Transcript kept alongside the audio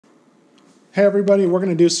Hey everybody, we're going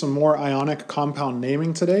to do some more ionic compound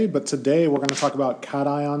naming today, but today we're going to talk about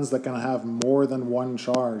cations that can have more than one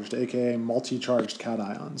charged, aka multi-charged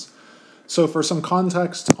cations. So for some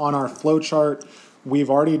context on our flowchart, we've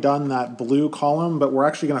already done that blue column, but we're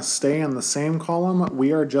actually going to stay in the same column.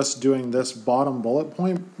 We are just doing this bottom bullet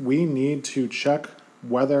point. We need to check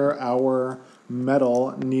whether our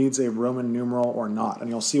metal needs a Roman numeral or not, and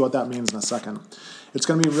you'll see what that means in a second. It's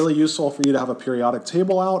going to be really useful for you to have a periodic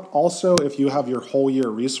table out. Also, if you have your whole year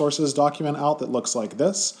resources document out that looks like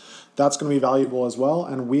this, that's going to be valuable as well.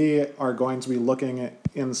 And we are going to be looking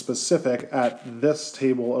in specific at this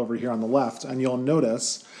table over here on the left. And you'll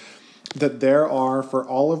notice that there are, for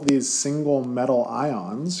all of these single metal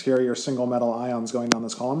ions, here are your single metal ions going down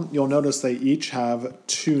this column, you'll notice they each have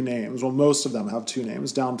two names. Well, most of them have two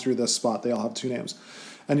names. Down through this spot, they all have two names.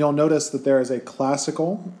 And you'll notice that there is a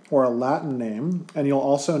classical or a Latin name, and you'll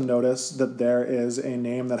also notice that there is a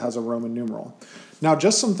name that has a Roman numeral. Now,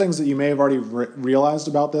 just some things that you may have already realized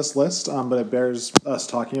about this list, but it bears us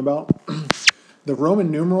talking about. The Roman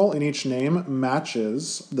numeral in each name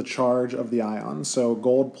matches the charge of the ion. So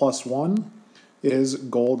gold +1 is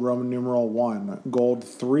gold Roman numeral 1. Gold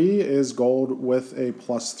 3 is gold with a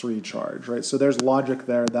 +3 charge, right? So there's logic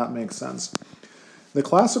there. That makes sense. The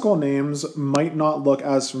classical names might not look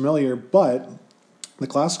as familiar, but the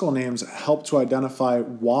classical names help to identify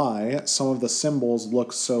why some of the symbols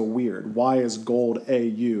look so weird. Why is gold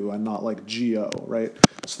AU and not like GO, right?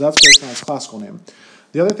 So that's based on its classical name.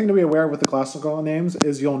 The other thing to be aware of with the classical names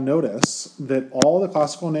is you'll notice that all the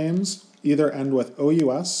classical names either end with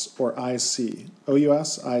OUS or IC.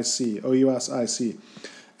 OUS, IC, OUS, IC.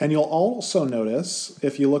 And you'll also notice,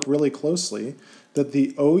 if you look really closely, that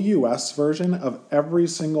the OUS version of every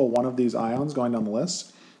single one of these ions going down the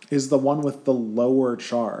list is the one with the lower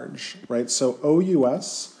charge, right? So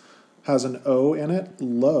OUS has an O in it,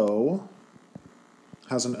 low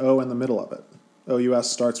has an O in the middle of it.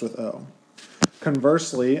 OUS starts with O.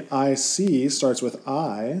 Conversely, IC starts with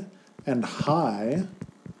I, and high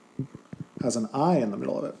has an I in the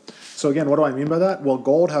middle of it. So again, what do I mean by that? Well,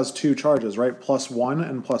 gold has two charges, right? +1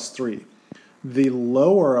 and +3. The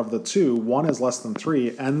lower of the two, 1 is less than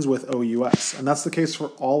 3, ends with OUS. And that's the case for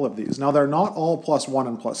all of these. Now, they're not all +1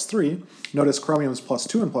 and +3. Notice chromium's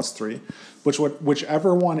 +2 and +3,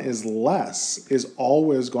 whichever one is less is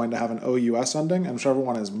always going to have an OUS ending, and whichever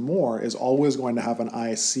one is more is always going to have an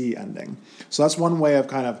IC ending. So that's one way of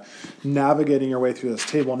kind of navigating your way through this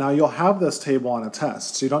table. Now, you'll have this table on a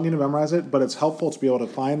test, so you don't need to memorize it, but it's helpful to be able to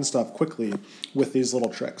find stuff quickly with these little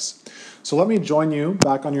tricks. So let me join you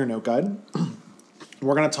back on your note guide.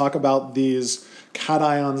 We're going to talk about these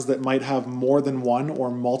cations that might have more than one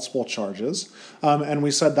or multiple charges. And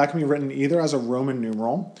we said that can be written either as a Roman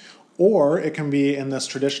numeral, or it can be in this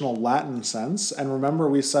traditional Latin sense. And remember,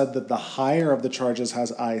 we said that the higher of the charges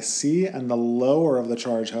has IC and the lower of the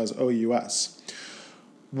charge has OUS.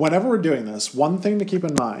 Whenever we're doing this, one thing to keep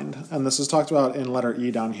in mind, and this is talked about in letter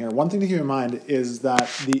E down here, one thing to keep in mind is that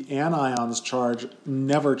the anion's charge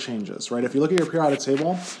never changes, right? If you look at your periodic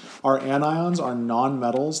table, our anions are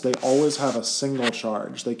non-metals. They always have a single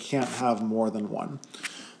charge. They can't have more than one.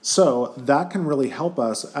 So that can really help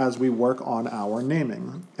us as we work on our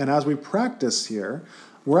naming. And as we practice here,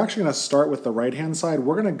 we're actually going to start with the right-hand side.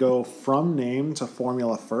 We're going to go from name to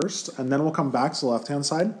formula first, and then we'll come back to the left-hand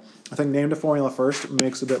side. I think name to formula first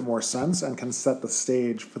makes a bit more sense and can set the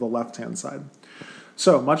stage for the left-hand side.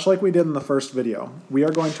 So, much like we did in the first video, we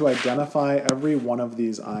are going to identify every one of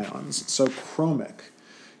these ions. So, chromic.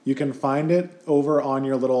 You can find it over on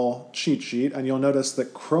your little cheat sheet, and you'll notice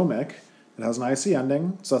that chromic, it has an IC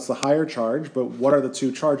ending, so that's the higher charge, but what are the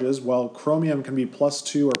two charges? Well, chromium can be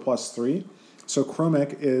 +2 or +3. So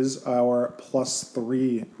chromic is our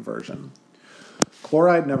 +3 version.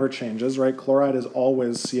 Chloride never changes, right? Chloride is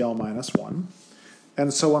always Cl-1.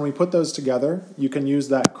 And so when we put those together, you can use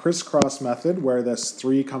that crisscross method where this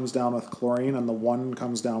 3 comes down with chlorine and the 1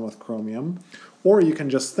 comes down with chromium. Or you can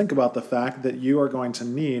just think about the fact that you are going to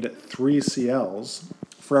need 3 Cls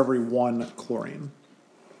for every 1 chlorine.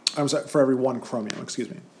 I'm sorry, for every 1 chromium, excuse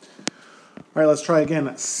me. All right, let's try again.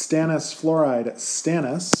 Stannous fluoride.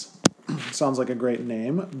 Stannous sounds like a great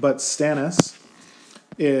name, but stannous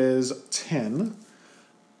is tin.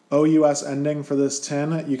 OUS ending for this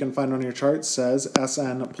tin, you can find on your chart, says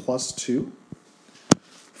SN +2.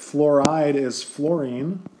 Fluoride is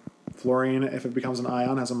fluorine. Fluorine, if it becomes an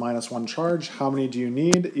ion, has a -1 charge. How many do you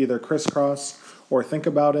need? Either crisscross or think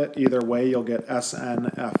about it. Either way, you'll get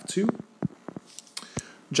SNF2.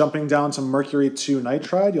 Jumping down to mercury 2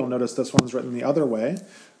 nitride, you'll notice this one's written the other way.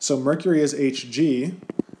 So mercury is Hg.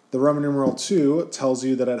 The Roman numeral 2 tells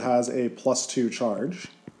you that it has a +2 charge.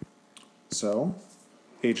 so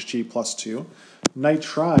Hg plus 2.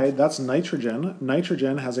 Nitride, that's nitrogen.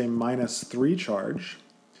 Nitrogen has a -3 charge.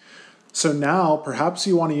 So now perhaps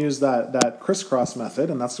you want to use that crisscross method,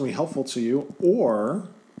 and that's going to be helpful to you. Or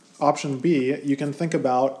option B, you can think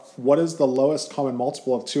about what is the lowest common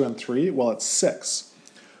multiple of 2 and 3? Well, it's 6.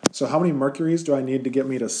 So how many mercuries do I need to get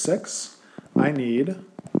me to 6? I need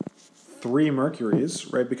 3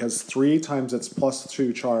 mercuries, right? Because 3 times its plus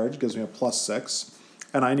 2 charge gives me a plus 6.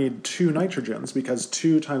 And I need 2 nitrogens because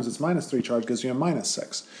 2 times its -3 charge gives me a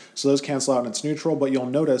 -6. So those cancel out and it's neutral, but you'll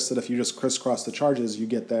notice that if you just crisscross the charges, you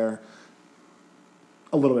get there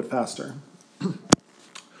a little bit faster.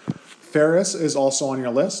 Ferrous is also on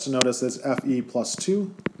your list. Notice it's Fe plus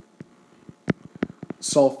 2.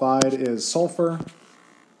 Sulfide is sulfur,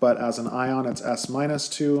 but as an ion it's S minus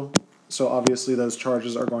 2. So obviously those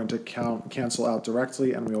charges are going to cancel out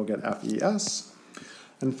directly and we will get FeS.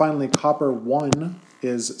 And finally, copper 1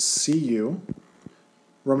 is Cu.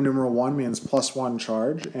 Roman numeral 1 means +1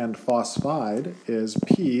 charge, and phosphide is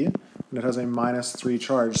P, and it has a -3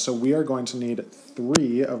 charge. So we are going to need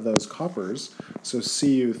 3 of those coppers, so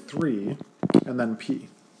Cu3, and then P.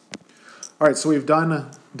 All right, so we've done,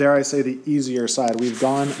 dare I say, the easier side. We've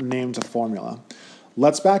gone name to formula.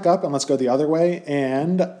 Let's back up and let's go the other way,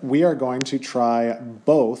 and we are going to try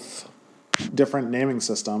both different naming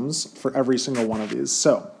systems for every single one of these.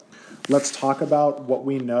 So let's talk about what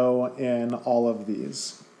we know in all of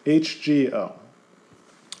these. HGO.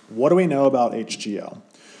 What do we know about HGO?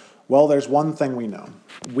 Well, there's one thing we know.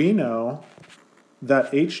 We know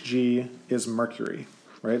that Hg is mercury,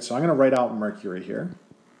 right? So I'm going to write out mercury here.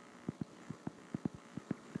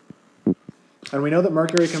 And we know that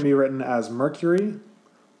mercury can be written as mercury,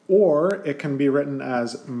 or it can be written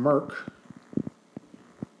as merc.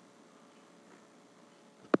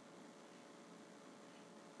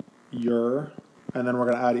 And then we're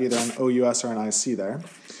going to add either an OUS or an IC there.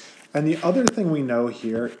 And the other thing we know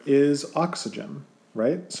here is oxygen,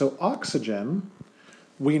 right? So oxygen,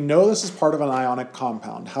 we know this is part of an ionic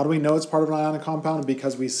compound. How do we know it's part of an ionic compound?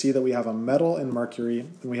 Because we see that we have a metal in mercury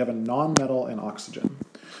and we have a non-metal in oxygen.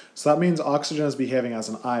 So that means oxygen is behaving as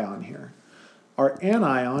an ion here. Our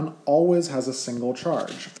anion always has a single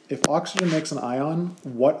charge. If oxygen makes an ion,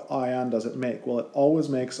 what ion does it make? Well, it always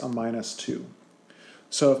makes a -2.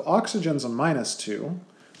 So if oxygen's a -2,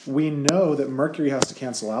 we know that mercury has to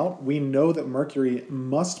cancel out. We know that mercury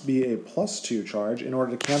must be a +2 charge in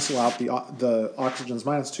order to cancel out the oxygen's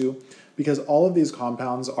 -2, because all of these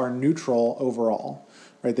compounds are neutral overall,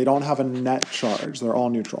 right? They don't have a net charge. They're all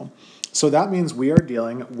neutral. So that means we are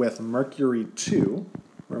dealing with mercury 2,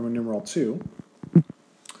 Roman numeral 2.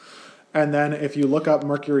 And then if you look up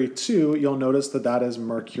mercury 2, you'll notice that that is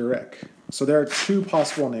mercuric. So there are 2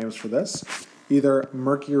 possible names for this. Either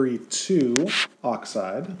mercury 2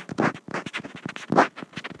 oxide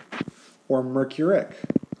or mercuric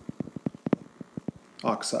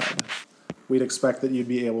oxide. We'd expect that you'd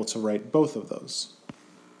be able to write both of those.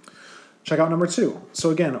 Check out number 2. So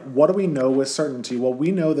again, what do we know with certainty? Well,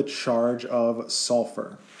 we know the charge of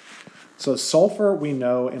sulfur. So sulfur, we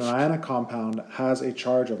know in an ionic compound has a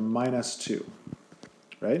charge of -2,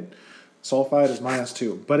 right? Sulfide is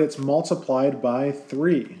 -2, but it's multiplied by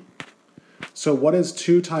 3. So what is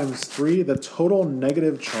 2 times 3? The total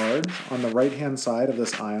negative charge on the right-hand side of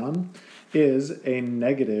this ion is a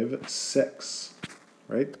 -6,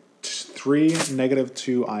 right? 3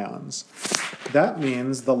 -2 ions. That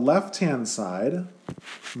means the left-hand side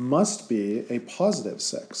must be a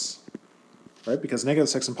 +6, right? Because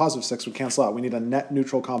 -6 and +6 would cancel out. We need a net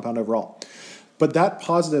neutral compound overall. But that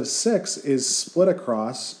 +6 is split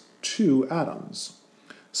across 2 atoms.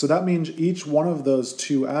 So that means each one of those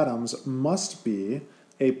 2 atoms must be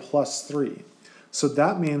a +3. So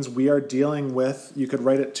that means we are dealing with, you could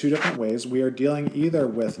write it 2 different ways. We are dealing either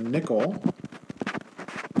with nickel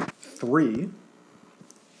 3,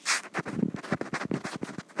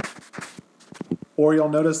 or you'll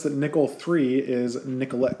notice that nickel 3 is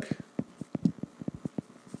nickelic.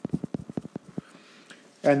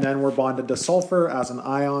 And then we're bonded to sulfur as an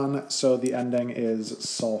ion, so the ending is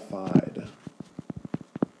sulfide.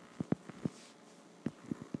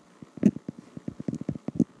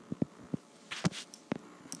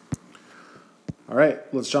 All right,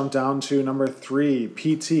 let's jump down to number 3,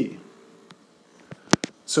 PT.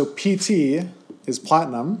 So PT is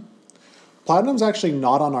platinum. Platinum's actually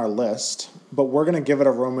not on our list, but we're going to give it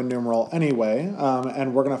a Roman numeral anyway,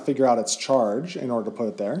 and we're going to figure out its charge in order to put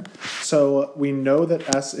it there. So we know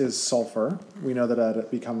that S is sulfur. We know that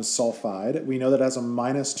it becomes sulfide. We know that it has a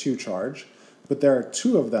 -2 charge, but there are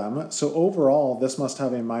 2 of them, so overall this must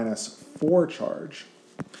have a -4 charge.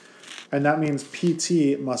 And that means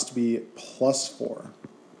PT must be +4.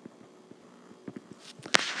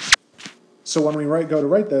 So when we go to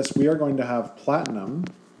write this, we are going to have platinum,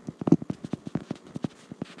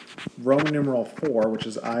 Roman numeral 4, which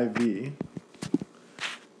is IV.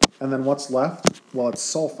 And then what's left? Well, it's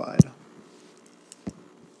sulfide.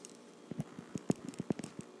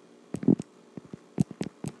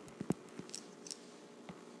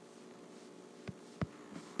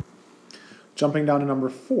 Jumping down to number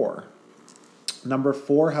 4. Number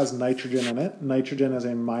 4 has nitrogen in it. Nitrogen is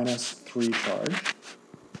a -3 charge.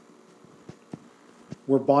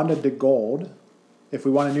 We're bonded to gold. If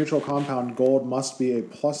we want a neutral compound, gold must be a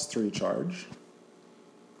 +3 charge.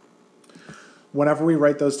 Whenever we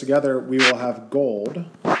write those together, we will have gold,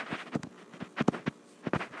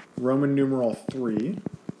 Roman numeral 3,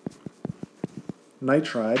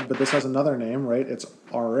 nitride, but this has another name, right? It's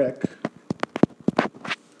auric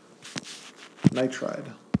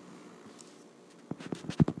nitride.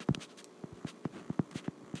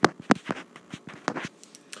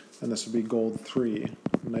 And this would be gold 3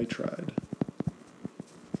 nitride.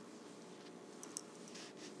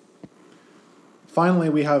 Finally,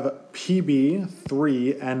 we have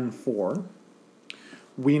Pb3N4.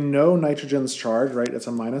 We know nitrogen's charge, right? It's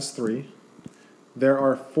a -3. There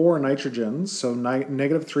are 4 nitrogens, so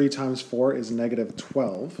 -3 times 4 is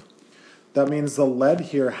 -12. That means the lead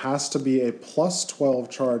here has to be a +12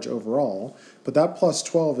 charge overall, but that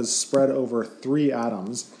 +12 is spread over 3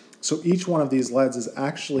 atoms, so each one of these leads is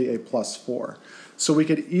actually a +4. So we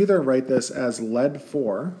could either write this as lead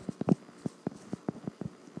 4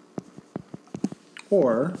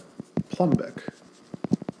 or plumbic.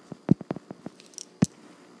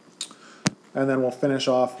 And then we'll finish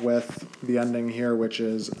off with the ending here, which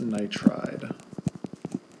is nitride.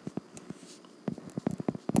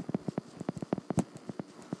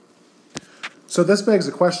 So this begs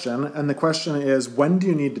a question, and the question is, when do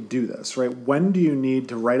you need to do this, right? When do you need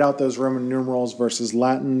to write out those Roman numerals versus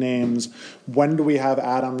Latin names? When do we have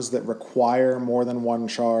atoms that require more than one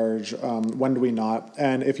charge? When do we not?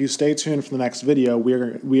 And if you stay tuned for the next video,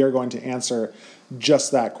 we are going to answer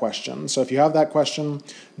just that question. So if you have that question,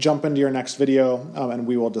 jump into your next video, and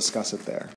we will discuss it there.